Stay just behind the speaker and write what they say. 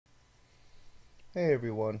Hey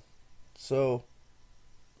everyone. So,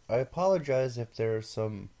 I apologize if there are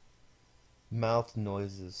some mouth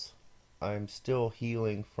noises. I'm still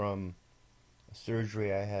healing from a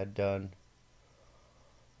surgery I had done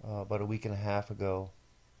about a week and a half ago.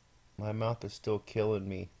 My mouth is still killing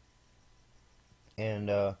me.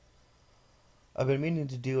 And I've been meaning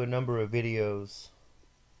to do a number of videos,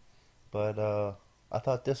 but I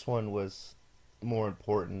thought this one was more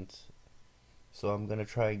important. So I'm going to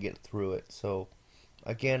try and get through it. So,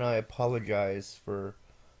 again, I apologize for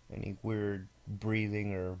any weird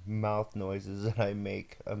breathing or mouth noises that I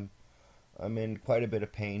make. I'm in quite a bit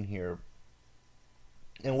of pain here.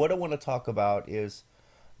 And what I want to talk about is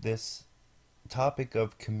this topic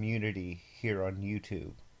of community here on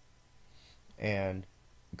YouTube and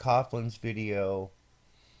Coughlin's video,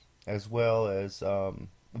 as well as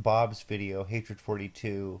Bob's video, Hatred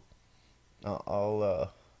 42.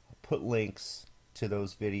 I'll put links to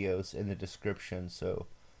those videos in the description so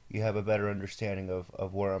you have a better understanding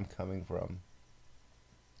of where I'm coming from.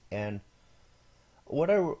 And what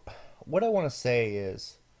I what I want to say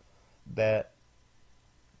is that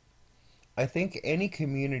I think any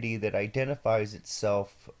community that identifies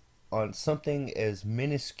itself on something as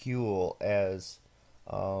minuscule as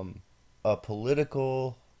um, a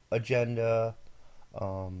political agenda,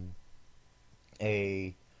 um,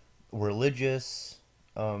 a religious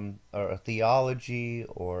or a theology,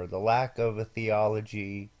 or the lack of a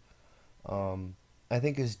theology, I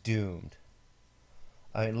think is doomed.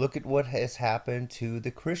 I mean, look at what has happened to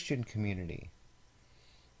the Christian community.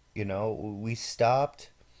 You know, we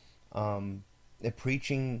stopped um,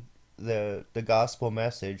 preaching the gospel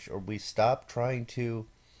message, or we stopped trying to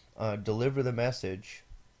deliver the message,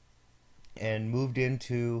 and moved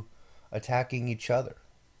into attacking each other.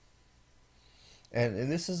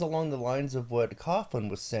 And this is along the lines of what Coughlin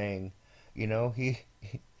was saying. You know, his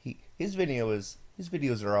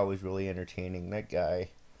videos are always really entertaining. That guy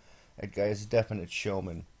is a definite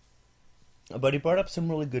showman. But he brought up some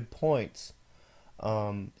really good points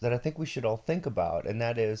that I think we should all think about, and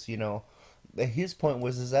that is, you know, his point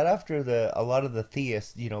was is that after the a lot of the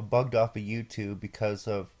theists, you know, bugged off of YouTube because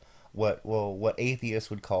of what atheists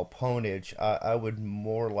would call ponage, I would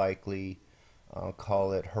more likely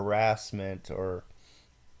call it harassment or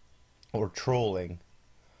trolling.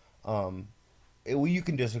 Well, you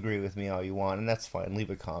can disagree with me all you want, and that's fine. Leave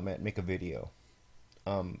a comment, make a video,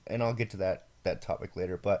 and I'll get to that topic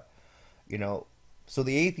later. But you know, so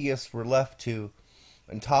the atheists were left to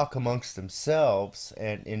and talk amongst themselves,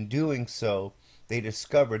 and in doing so, they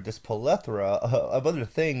discovered this plethora of other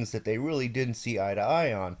things that they really didn't see eye to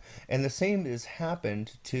eye on. And the same has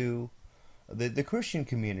happened to the Christian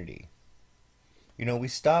community. You know, we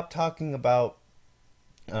stopped talking about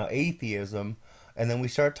atheism, and then we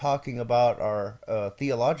start talking about our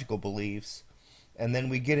theological beliefs, and then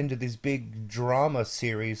we get into these big drama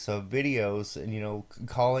series of videos, and you know,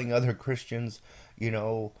 calling other Christians, you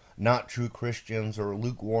know, not true Christians or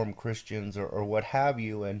lukewarm Christians, or what have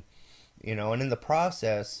you, and you know, and in the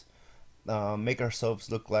process, make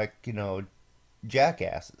ourselves look like, you know,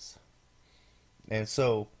 jackasses. And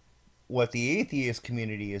so, what the atheist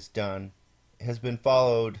community has done has been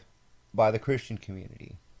followed by the Christian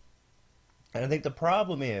community. And I think the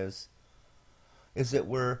problem is that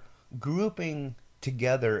we're grouping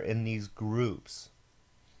together in these groups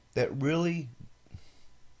that really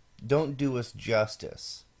don't do us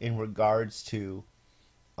justice in regards to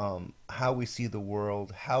how we see the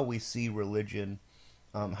world, how we see religion,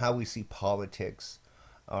 how we see politics,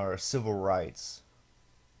 our civil rights.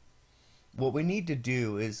 What we need to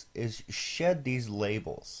do is shed these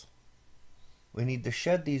labels. We need to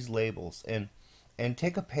shed these labels and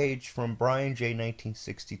take a page from Brian J.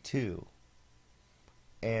 1962.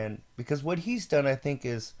 And because what he's done, I think,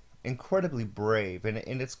 is incredibly brave, and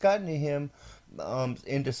it's gotten him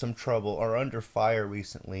into some trouble or under fire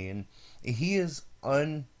recently, and he is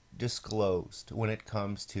undisclosed when it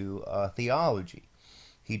comes to theology.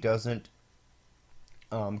 He doesn't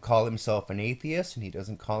call himself an atheist, and he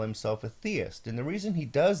doesn't call himself a theist, and the reason he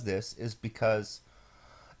does this is because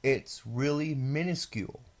it's really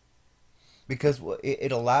minuscule, because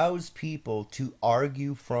it allows people to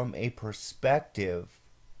argue from a perspective,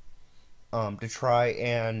 to try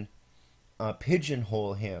and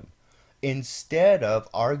pigeonhole him instead of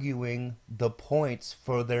arguing the points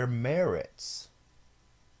for their merits.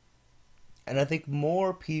 And I think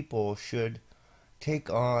more people should take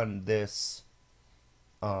on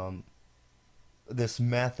um, this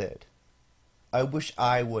method. I wish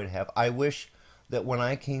I would have. I wish that when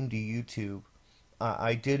I came to YouTube,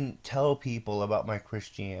 I didn't tell people about my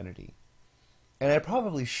Christianity. And I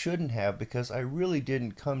probably shouldn't have, because I really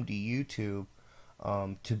didn't come to YouTube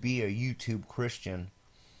to be a YouTube Christian.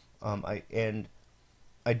 I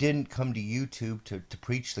didn't come to YouTube to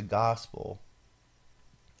preach the gospel.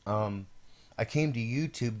 I came to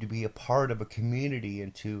YouTube to be a part of a community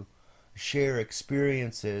and to share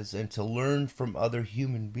experiences and to learn from other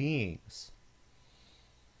human beings.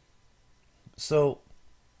 So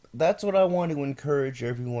that's what I want to encourage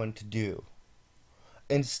everyone to do.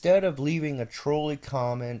 Instead of leaving a trolly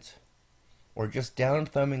comment or just down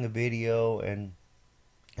thumbing a video and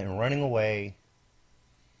running away,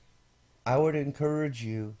 I would encourage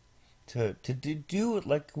you to do it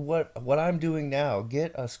like what I'm doing now.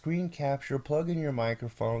 Get a screen capture, plug in your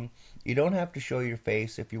microphone. You don't have to show your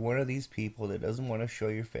face if you're one of these people that doesn't want to show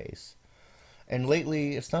your face. And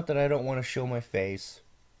lately, it's not that I don't want to show my face.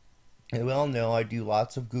 You all know I do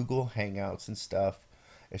lots of Google Hangouts and stuff.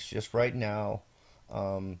 It's just right now,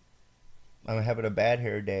 I'm having a bad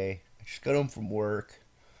hair day. I just got home from work,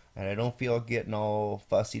 and I don't feel getting all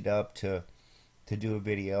fussied up to do a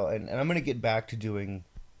video. And I'm going to get back to doing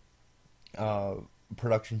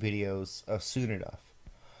production videos soon enough.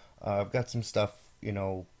 I've got some stuff,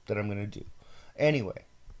 that I'm going to do. Anyway,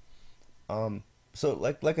 so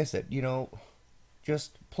like I said,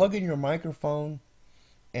 just plug in your microphone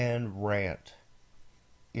and rant.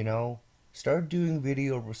 Start doing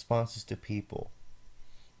video responses to people.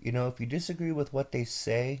 If you disagree with what they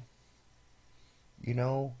say,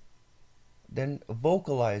 then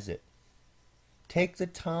vocalize it. Take the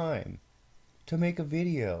time to make a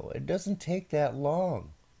video. It doesn't take that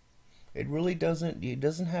long. It really doesn't. It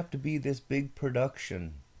doesn't have to be this big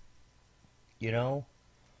production.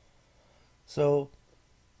 So,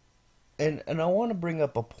 and I want to bring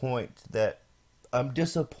up a point that I'm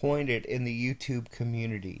disappointed in the YouTube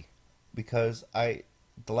community, because the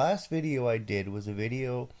last video I did was a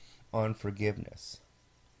video on forgiveness,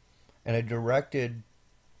 and I directed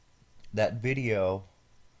that video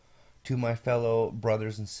to my fellow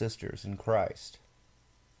brothers and sisters in Christ.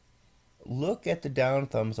 Look at the down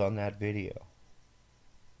thumbs on that video.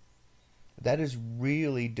 That is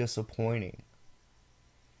really disappointing,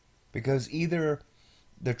 because either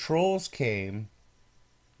the trolls came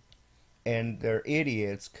and they're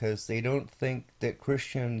idiots because they don't think that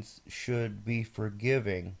Christians should be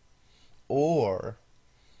forgiving, or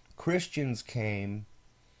Christians came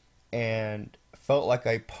and felt like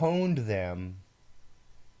I pwned them,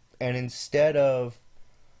 and instead of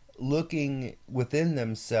looking within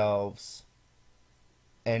themselves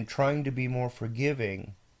and trying to be more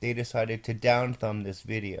forgiving, they decided to down thumb this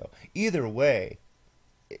video. Either way,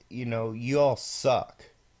 you all suck,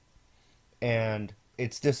 and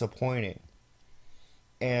it's disappointing.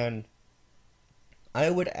 And I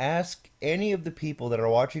would ask any of the people that are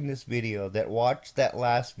watching this video that watched that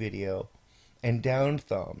last video and down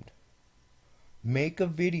thumbed, make a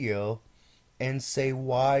video and say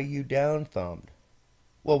why you down thumbed.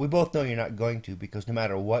 Well, we both know you're not going to, because no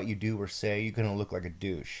matter what you do or say, you're going to look like a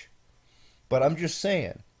douche. But I'm just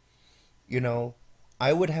saying,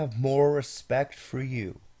 I would have more respect for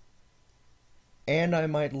you, and I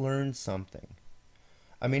might learn something.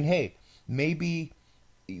 I mean, hey, maybe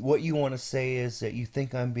what you want to say is that you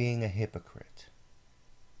think I'm being a hypocrite.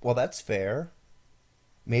 Well, that's fair.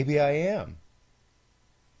 Maybe I am.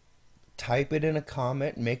 Type it in a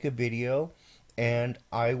comment, make a video, and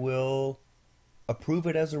I will approve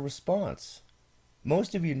it as a response.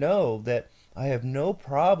 Most of you know that I have no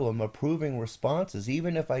problem approving responses,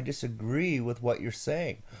 even if I disagree with what you're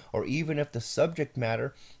saying, or even if the subject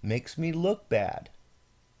matter makes me look bad.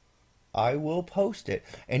 I will post it.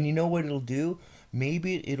 And you know what it'll do?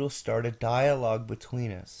 Maybe it'll start a dialogue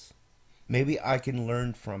between us. Maybe I can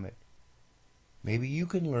learn from it. Maybe you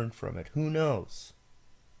can learn from it. Who knows?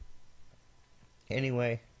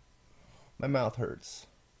 Anyway, my mouth hurts.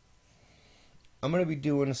 I'm going to be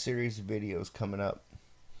doing a series of videos coming up,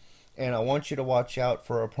 and I want you to watch out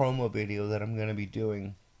for a promo video that I'm going to be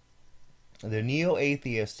doing. The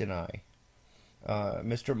Neo-Atheist and I,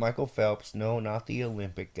 Mr. Michael Phelps, no, not the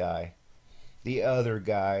Olympic guy, the other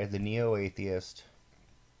guy, the Neo-Atheist,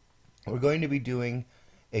 we're going to be doing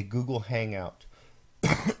a Google Hangout.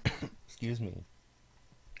 Excuse me.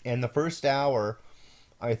 And the first hour,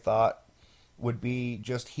 I thought, would be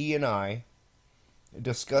just he and I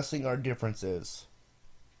discussing our differences.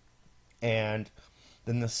 And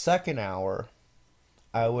then the second hour,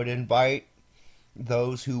 I would invite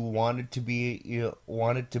those who wanted to be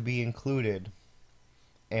included,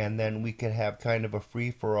 and then we could have kind of a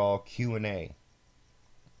free-for-all Q&A.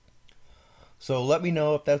 So let me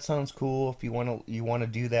know if that sounds cool, if you want to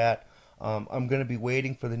do that. I'm going to be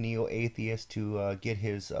waiting for the Neo-Atheist to get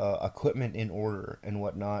his equipment in order and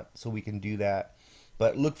whatnot, so we can do that.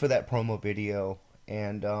 But look for that promo video,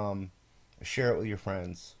 and share it with your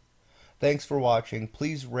friends. Thanks for watching.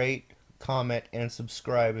 Please rate, comment, and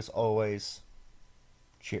subscribe as always.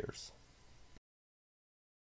 Cheers.